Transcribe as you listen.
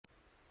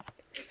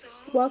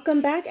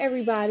Welcome back,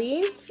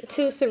 everybody,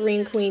 to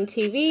Serene Queen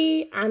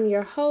TV. I'm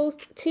your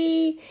host,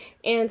 T,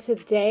 and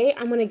today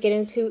I'm going to get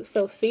into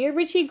Sofia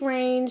Richie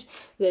Grainge,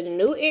 the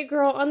new it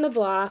girl on the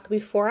block.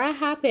 Before I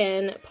hop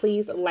in,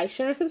 please like,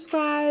 share, and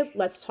subscribe.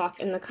 Let's talk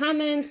in the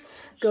comments.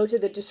 Go to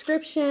the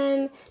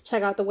description,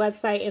 check out the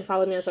website, and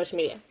follow me on social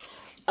media.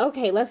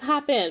 Okay, let's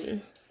hop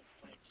in.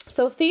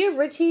 Sofia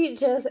Richie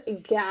just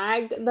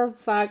gagged the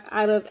fuck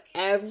out of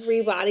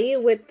everybody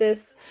with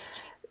this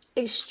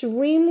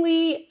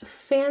extremely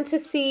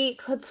fantasy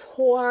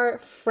couture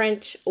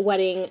French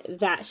wedding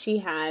that she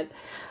had.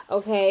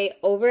 Okay,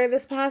 over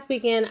this past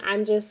weekend,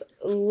 I'm just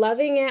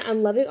loving it.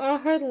 I'm loving all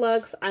her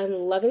looks. I'm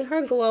loving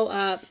her glow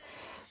up.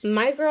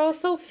 My girl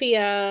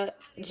Sofia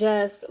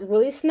just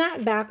really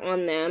snapped back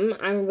on them.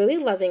 I'm really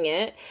loving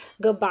it.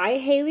 Goodbye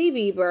Hailey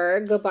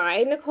Bieber.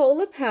 Goodbye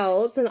Nicole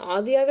Peltz and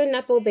all the other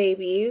Nepo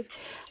babies.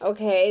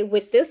 Okay,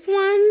 with this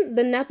one,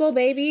 the Nepo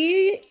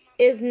baby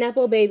is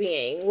Nepo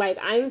babying. Like,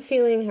 I'm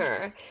feeling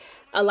her.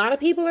 A lot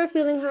of people are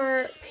feeling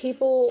her.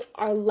 People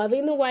are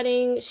loving the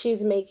wedding.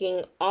 She's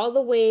making all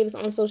the waves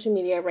on social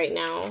media right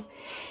now.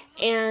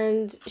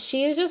 And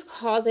she is just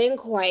causing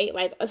quite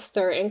like a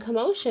stir and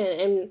commotion.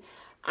 And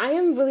I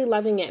am really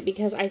loving it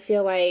because I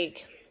feel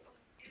like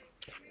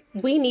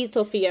we need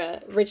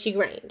Sofia Richie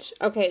Grainge.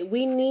 Okay,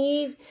 we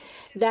need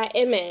that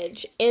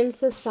image in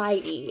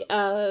society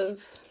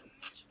of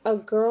a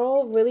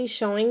girl really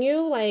showing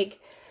you like,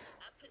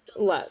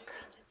 look,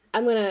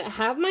 I'm going to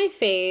have my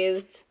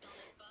phase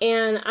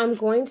and I'm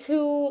going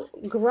to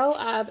grow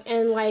up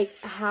and like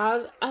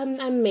have an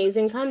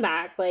amazing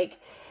comeback. Like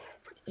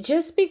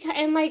just because,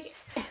 and like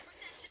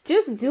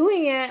just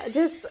doing it,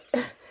 just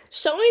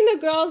showing the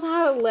girls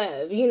how to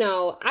live. You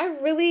know, I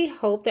really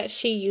hope that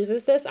she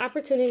uses this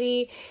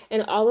opportunity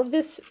and all of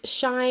this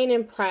shine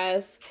and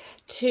press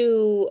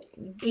to,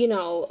 you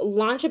know,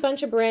 launch a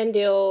bunch of brand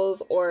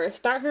deals or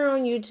start her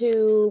own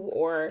YouTube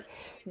or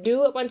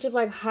do a bunch of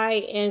like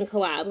high-end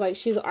collabs. Like,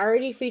 she's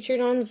already featured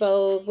on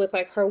Vogue with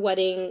like her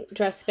wedding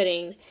dress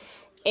fitting,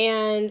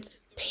 and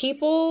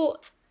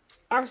people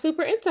are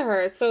super into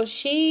her. So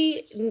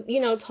she, you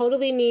know,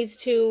 totally needs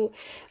to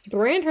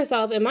brand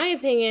herself, in my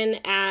opinion,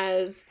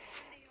 as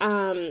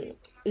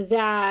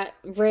that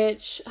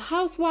rich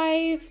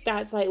housewife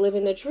that's like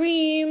living the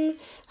dream.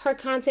 Her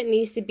content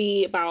needs to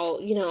be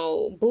about, you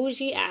know,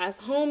 bougie ass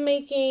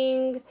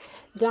homemaking,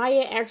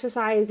 diet,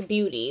 exercise,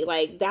 beauty.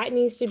 Like, that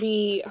needs to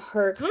be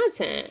her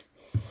content.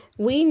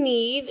 We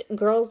need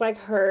girls like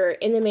her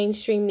in the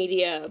mainstream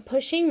media,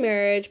 pushing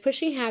marriage,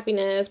 pushing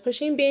happiness,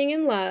 pushing being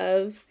in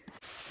love,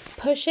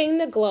 pushing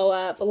the glow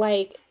up.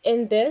 Like,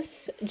 in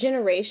this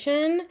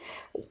generation,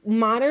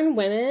 modern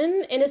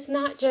women, and it's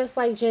not just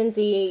like Gen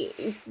Z,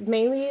 it's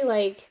mainly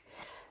like,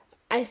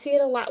 I see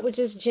it a lot with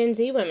just Gen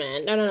Z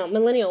women. No,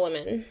 millennial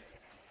women.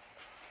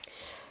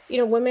 You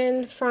know,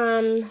 women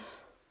from,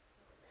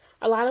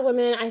 a lot of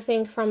women, I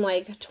think from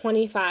like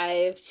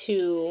 25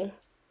 to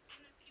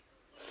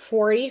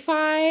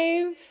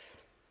 45.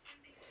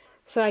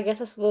 So I guess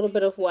that's a little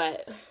bit of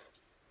what?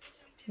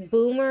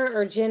 Boomer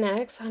or Gen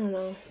X? I don't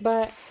know.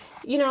 But,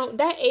 you know,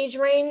 that age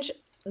range,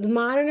 the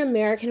modern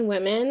American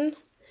women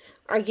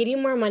are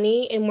getting more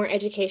money and more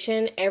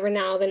education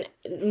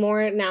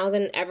more now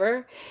than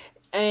ever.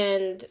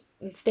 And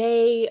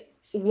they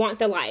want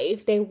the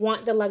life. They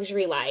want the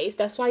luxury life.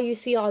 That's why you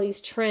see all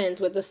these trends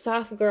with the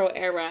soft girl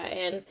era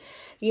and,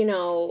 you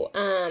know,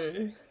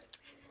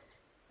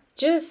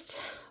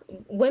 just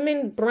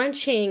women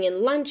brunching and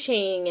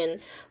lunching and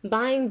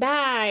buying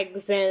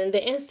bags and the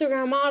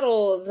Instagram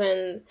models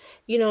and,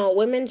 you know,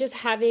 women just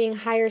having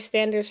higher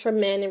standards for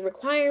men and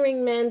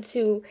requiring men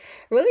to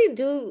really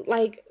do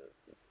like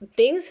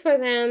things for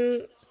them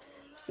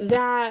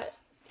that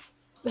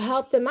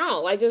help them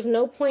out. Like, there's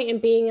no point in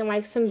being in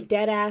like some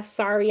dead ass,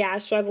 sorry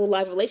ass, struggle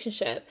love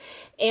relationship.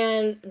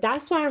 And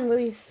that's why I'm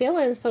really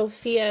feeling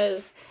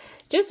Sofia's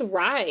just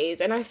rise.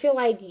 And I feel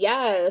like,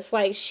 yes,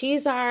 like,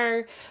 she's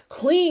our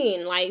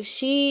queen. Like,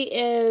 she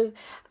is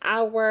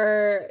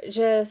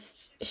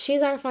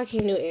she's our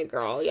fucking new it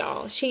girl,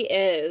 y'all. She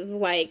is,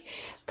 like,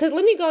 because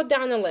let me go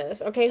down the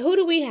list. Okay, who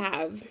do we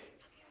have?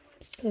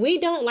 We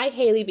don't like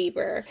Hailey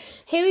Bieber.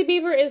 Hailey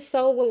Bieber is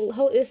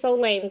so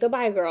lame.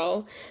 Goodbye,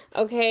 girl.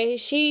 Okay,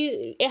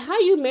 how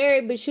you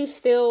married, but you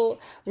still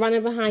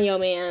running behind your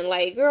man?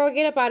 Like, girl,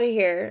 get up out of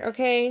here.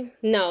 Okay,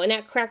 no, and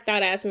that cracked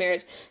out ass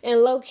marriage.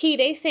 And low key,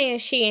 they saying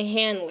she a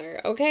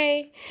handler.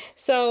 Okay,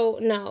 so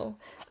no.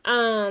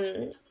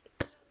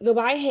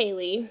 Goodbye,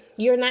 Hailey.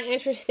 You're not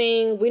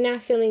interesting. We're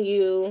not feeling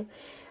you.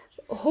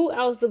 Who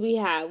else do we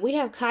have? We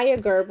have Kaya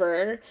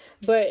Gerber,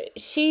 but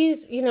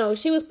she's, you know,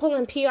 she was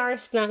pulling PR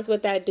stunts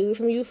with that dude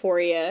from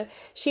Euphoria.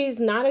 She's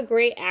not a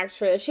great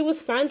actress. She was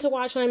fun to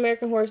watch on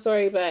American Horror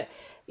Story, but,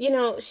 you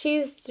know,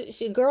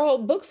 girl,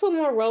 book some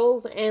more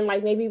roles and,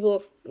 like, maybe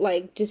we'll,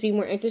 like, just be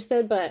more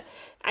interested, but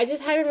I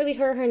just haven't really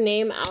heard her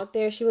name out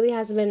there. She really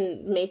hasn't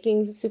been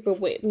making super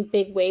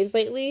big waves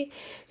lately.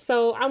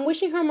 So I'm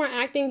wishing her more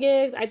acting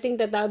gigs. I think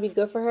that would be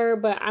good for her,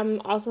 but I'm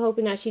also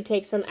hoping that she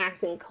takes some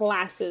acting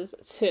classes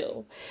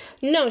too.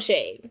 No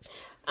shade.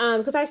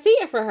 Because I see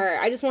it for her.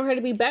 I just want her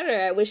to be better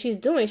at what she's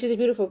doing. She's a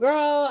beautiful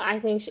girl. I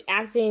think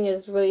acting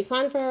is really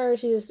fun for her.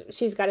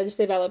 She's got to just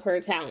develop her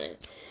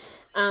talent,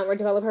 or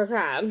develop her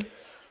craft.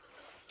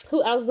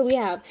 Who else do we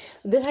have?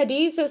 The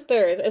Hadid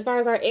sisters, as far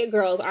as our it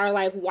girls, are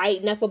like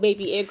white Nepo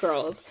baby it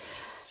girls.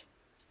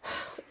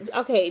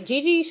 Okay,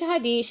 Gigi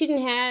Hadid, she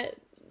didn't have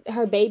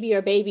her baby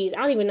or babies. I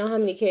don't even know how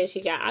many kids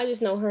she got. I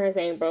just know her and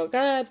Zayn broke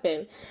up,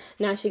 and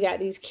now she got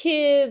these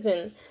kids,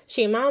 and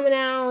she a mama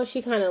now.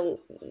 She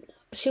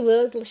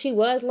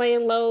was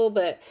laying low,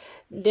 but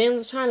then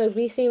was trying to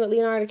be seen with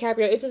Leonardo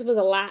DiCaprio. It just was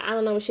a lot. I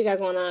don't know what she got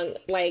going on.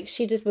 Like,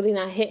 she just really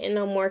not hitting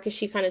no more because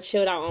she kind of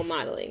chilled out on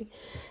modeling.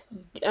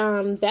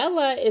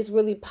 Bella is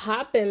really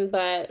popping,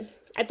 but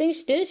I think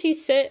didn't she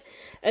sit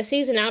a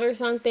season out or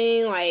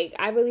something? Like,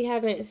 I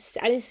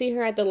didn't see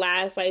her at the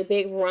last like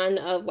big run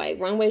of like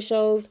runway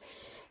shows.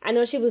 I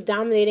know she was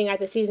dominating at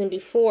the season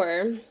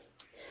before,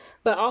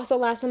 but also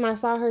last time I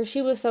saw her,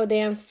 she was so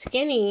damn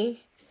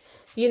skinny.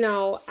 You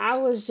know, I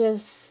was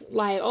just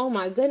like, oh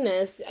my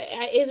goodness.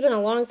 It's been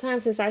a long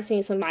time since I've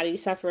seen somebody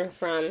suffering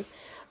from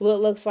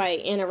what looks like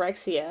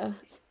anorexia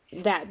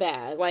that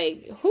bad.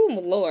 Like,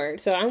 oh Lord.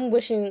 So I'm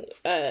wishing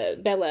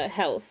Bella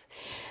health.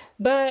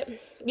 But,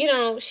 you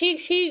know,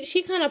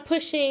 she kind of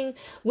pushing.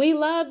 We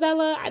love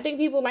Bella. I think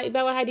people like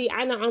Bella Hadid.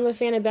 I know I'm a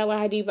fan of Bella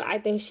Hadid, but I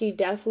think she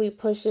definitely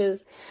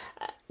pushes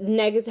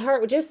negative.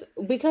 Her, just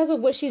because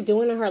of what she's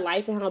doing in her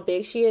life and how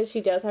big she is, she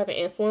does have an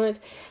influence.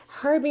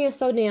 Her being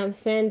so damn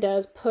thin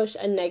does push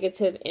a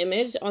negative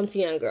image onto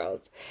young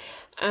girls.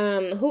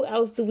 Who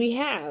else do we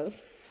have?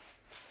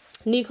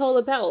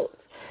 Nicola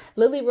Peltz,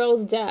 Lily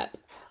Rose Depp.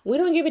 We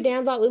don't give a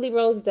damn about Lily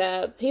Rose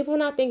Depp. People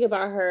not think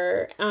about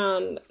her.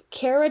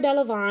 Cara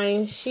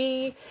Delevingne,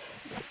 she,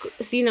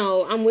 you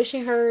know, I'm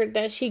wishing her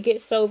that she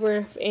gets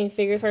sober and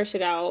figures her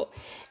shit out.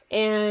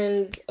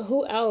 And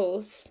who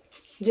else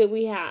did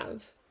we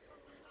have?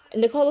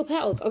 Nicola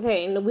Peltz.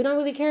 Okay, we don't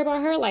really care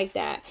about her like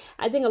that.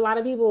 I think a lot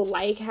of people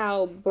like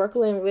how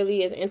Brooklyn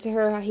really is into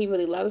her, how he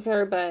really loves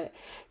her, but,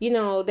 you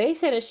know, they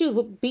said that she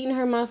was beating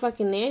her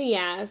motherfucking nanny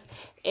ass,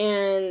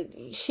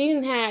 and she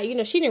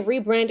didn't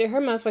rebranded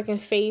her motherfucking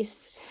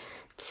face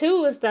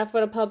too and stuff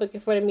for the public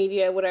and for the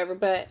media, whatever,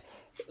 but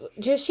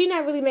just she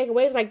not really making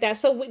waves like that.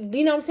 So,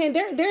 you know what I'm saying?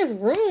 There's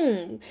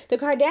room. The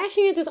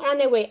Kardashians is on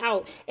their way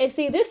out. And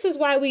see, this is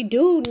why we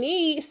do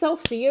need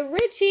Sofia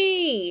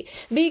Richie.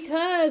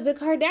 Because the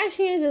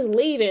Kardashians is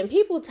leaving.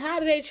 People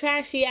tired of their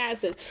trashy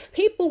asses.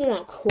 People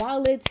want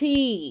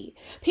quality.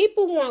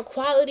 People want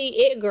quality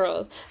it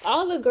girls.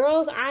 All the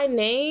girls I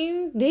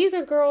named, these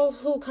are girls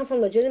who come from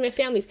legitimate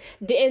families.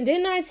 And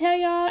didn't I tell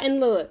y'all?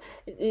 And look,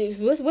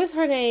 what's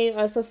her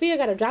name? Sophia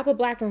got a drop of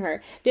black in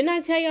her. Didn't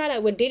I tell y'all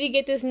that when Diddy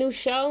get this new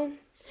show?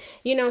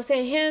 You know what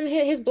I'm saying?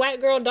 His black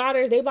girl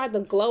daughters, they about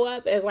to glow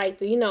up as like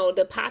the, you know,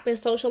 the poppin'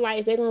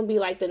 socialites. They're gonna be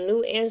like the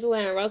new Angela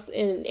and Russell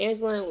and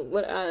Angela and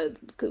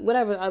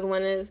whatever the other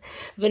one is.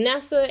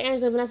 Vanessa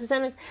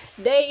Simmons.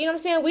 They, you know what I'm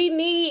saying? We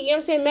need, you know what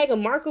I'm saying,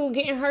 Meghan Markle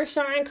getting her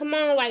shine. Come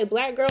on, like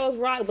black girls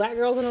rock, black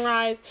girls on the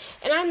rise.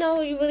 And I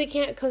know you really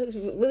can't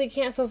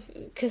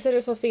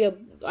consider Sophia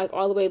like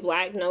all the way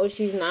black. No,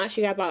 she's not.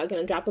 She got about like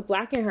a drop of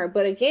black in her.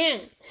 But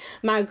again,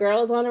 my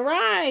girl's on the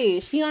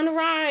rise. She on the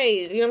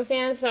rise. You know what I'm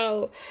saying?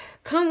 So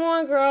come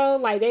on, girl.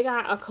 Like, they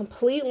got a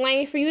complete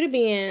lane for you to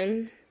be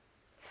in.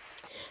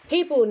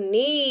 People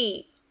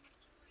need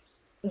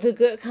the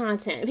good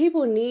content.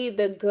 People need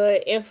the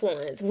good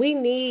influence. We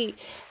need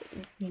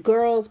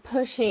girls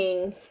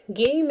pushing,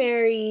 getting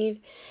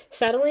married,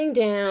 settling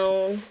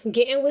down,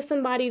 getting with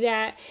somebody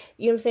that,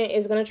 you know what I'm saying,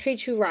 is going to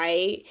treat you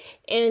right,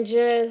 and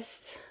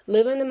just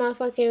living the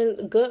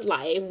motherfucking good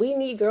life. We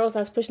need girls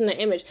that's pushing the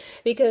image,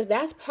 because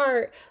that's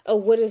part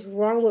of what is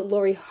wrong with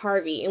Lori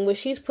Harvey and what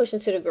she's pushing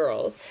to the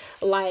girls.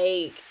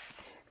 Like,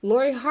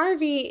 Lori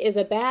Harvey is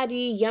a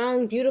baddie,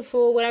 young,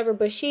 beautiful, whatever,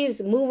 but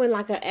she's moving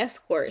like an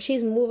escort.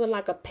 She's moving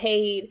like a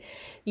paid,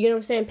 you know what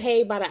I'm saying,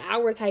 paid by the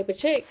hour type of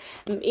chick,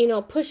 you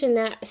know, pushing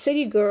that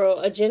city girl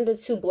agenda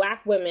to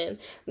black women.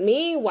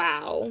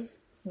 Meanwhile,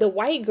 the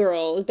white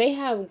girls, they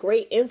have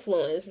great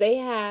influence. They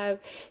have,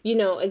 you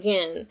know,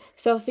 again,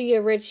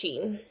 Sofia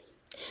Richie.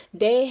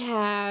 They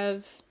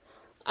have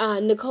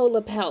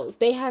Nicola Peltz.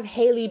 They have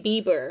Hailey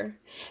Bieber.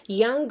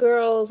 Young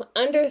girls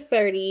under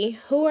 30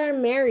 who are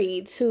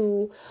married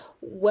to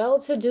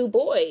well-to-do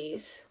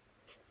boys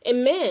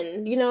and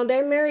men. You know,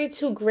 they're married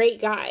to great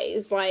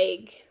guys.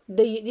 Like,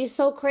 it's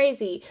so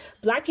crazy.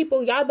 Black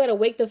people, y'all better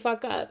wake the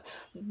fuck up.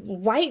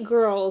 White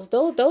girls,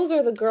 those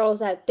are the girls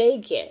that they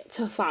get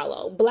to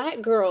follow.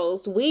 Black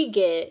girls, we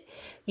get,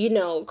 you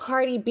know,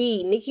 Cardi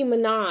B, Nicki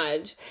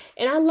Minaj.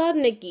 And I love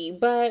Nicki,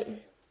 but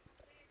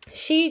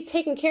she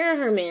taking care of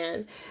her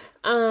man.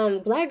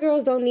 Black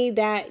girls don't need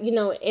that, you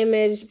know,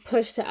 image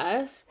pushed to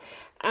us.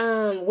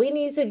 We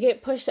need to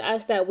get pushed to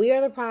us that we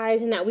are the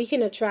prize and that we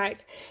can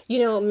attract, you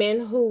know,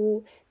 men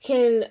who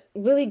can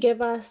really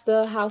give us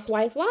the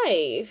housewife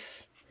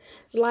life.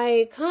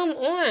 Like, come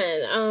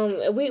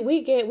on.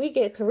 We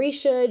get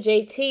Carisha,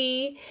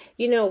 JT,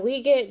 you know,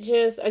 we get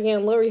just,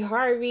 again, Lori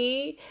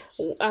Harvey,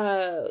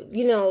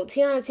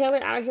 Tiana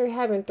Taylor out here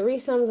having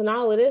threesomes and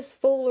all of this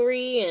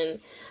foolery and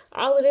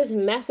all of this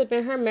mess up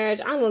in her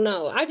marriage. I don't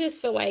know. I just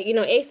feel like,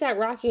 A$AP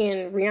Rocky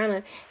and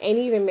Rihanna ain't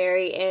even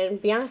married,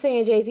 and Beyonce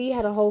and Jay-Z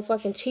had a whole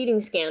fucking cheating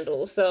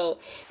scandal. So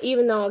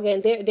even though,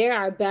 again, they're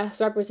our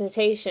best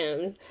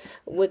representation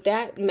with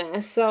that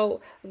mess. So,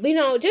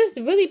 just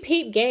really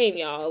peep game,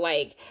 y'all.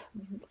 Like,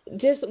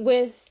 just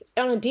on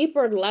a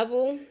deeper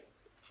level,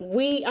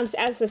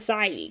 as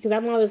society, because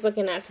I'm always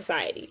looking at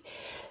society.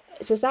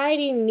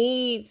 Society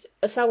needs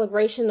a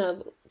celebration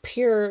of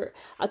pure,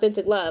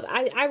 authentic love.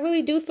 I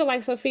really do feel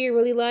like Sofia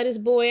really loved this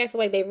boy. I feel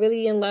like they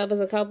really in love as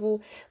a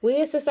couple. We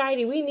as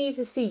society, we need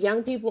to see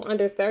young people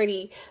under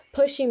 30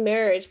 pushing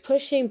marriage,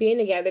 pushing being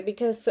together,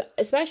 because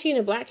especially in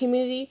the Black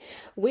community,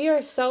 we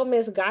are so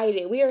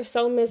misguided. We are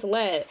so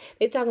misled.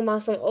 They talking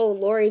about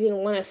Lori didn't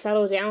want to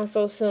settle down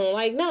so soon.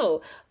 Like, no,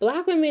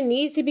 Black women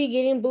need to be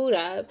getting booed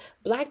up.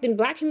 The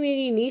Black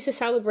community needs to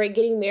celebrate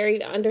getting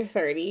married under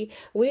 30.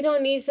 We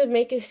don't need to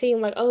make it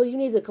seem like, you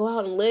need to go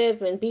out and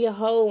live and be a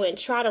hoe and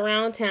trot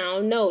around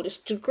town. No, the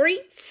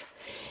streets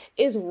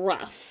is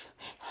rough,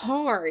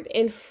 hard,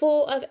 and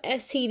full of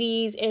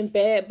STDs and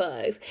bed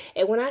bugs.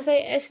 And when I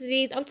say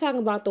STDs, I'm talking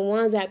about the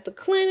ones at the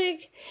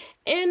clinic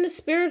and the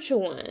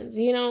spiritual ones,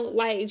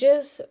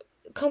 just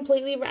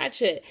completely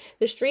ratchet.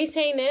 The streets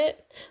ain't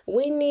it.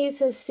 We need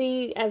to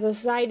see, as a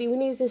society, we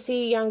need to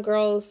see young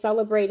girls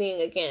celebrating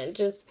again,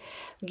 just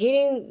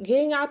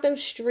getting out them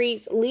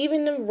streets,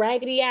 leaving them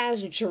raggedy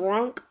ass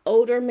drunk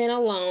older men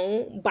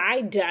alone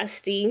by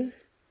Dusty.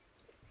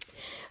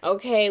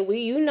 Okay,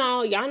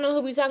 y'all know who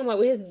we talking about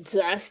with his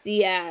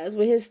dusty ass,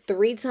 with his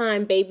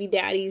 3-time baby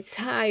daddy,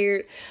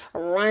 tired,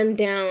 run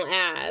down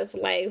ass.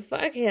 Like,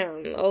 fuck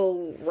him,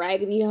 old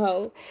raggedy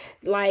hoe.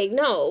 Like,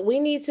 no, we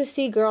need to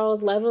see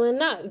girls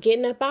leveling up,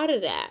 getting up out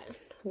of that,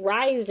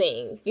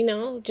 rising,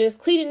 just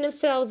cleaning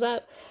themselves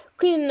up,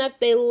 cleaning up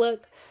their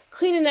look,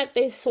 cleaning up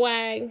their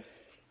swag,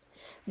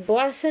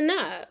 bossing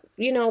up.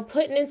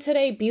 Putting into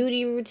their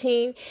beauty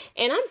routine.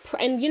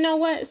 And you know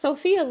what?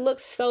 Sofia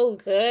looks so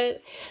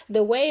good.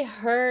 The way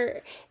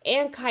her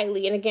and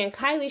Kylie, and again,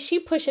 Kylie, she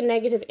pushing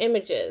negative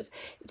images.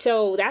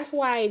 So that's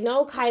why,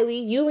 no,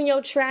 Kylie, you and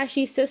your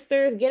trashy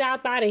sisters, get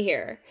out of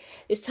here.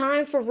 It's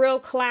time for real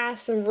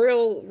class and the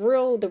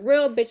real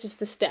bitches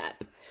to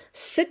step.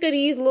 Sick of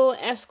these little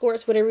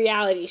escorts with a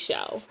reality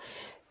show.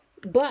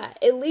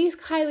 But at least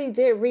Kylie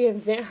did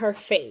reinvent her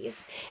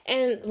face.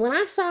 And when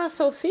I saw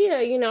Sofia,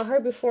 her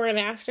before and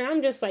after,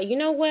 I'm just like, you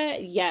know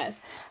what? Yes,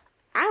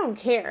 I don't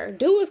care.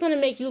 Do what's going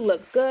to make you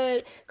look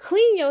good.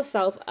 Clean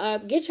yourself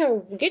up. Get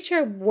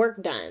your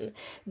work done.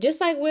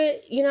 Just like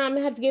what, I'm going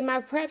to have to give my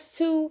preps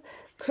to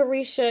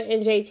Carisha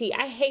and JT.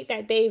 I hate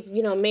that they've,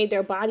 made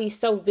their bodies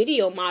so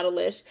video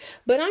modelish,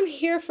 but I'm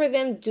here for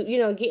them,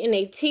 getting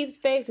their teeth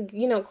fixed,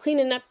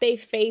 cleaning up their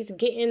face,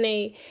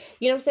 getting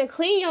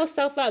clean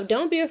yourself up.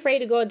 Don't be afraid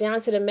to go down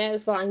to the med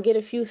spa and get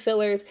a few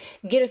fillers,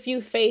 get a few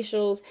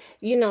facials,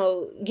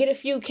 get a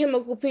few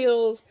chemical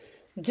peels.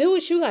 Do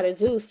what you gotta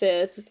do,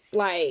 sis.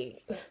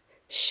 Like,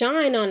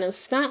 shine on them,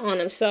 stunt on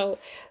them. So,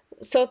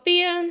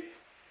 Sofia,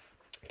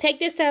 take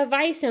this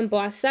advice and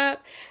boss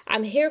up.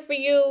 I'm here for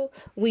you.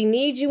 We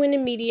need you in the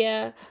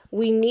media.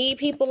 We need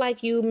people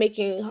like you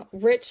making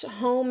rich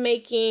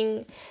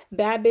homemaking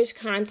bad bitch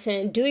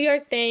content. Do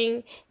your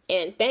thing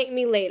and thank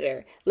me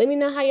later. Let me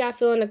know how y'all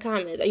feel in the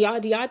comments. Do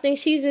y'all think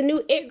she's the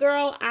new it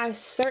girl? I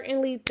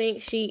certainly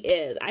think she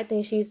is. I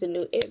think she's the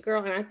new it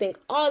girl, and I think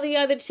all the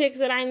other chicks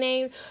that I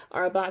named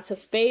are about to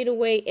fade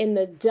away in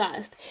the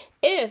dust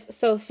if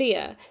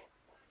Sofia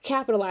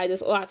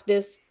capitalizes off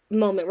this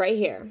moment right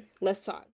here. Let's talk.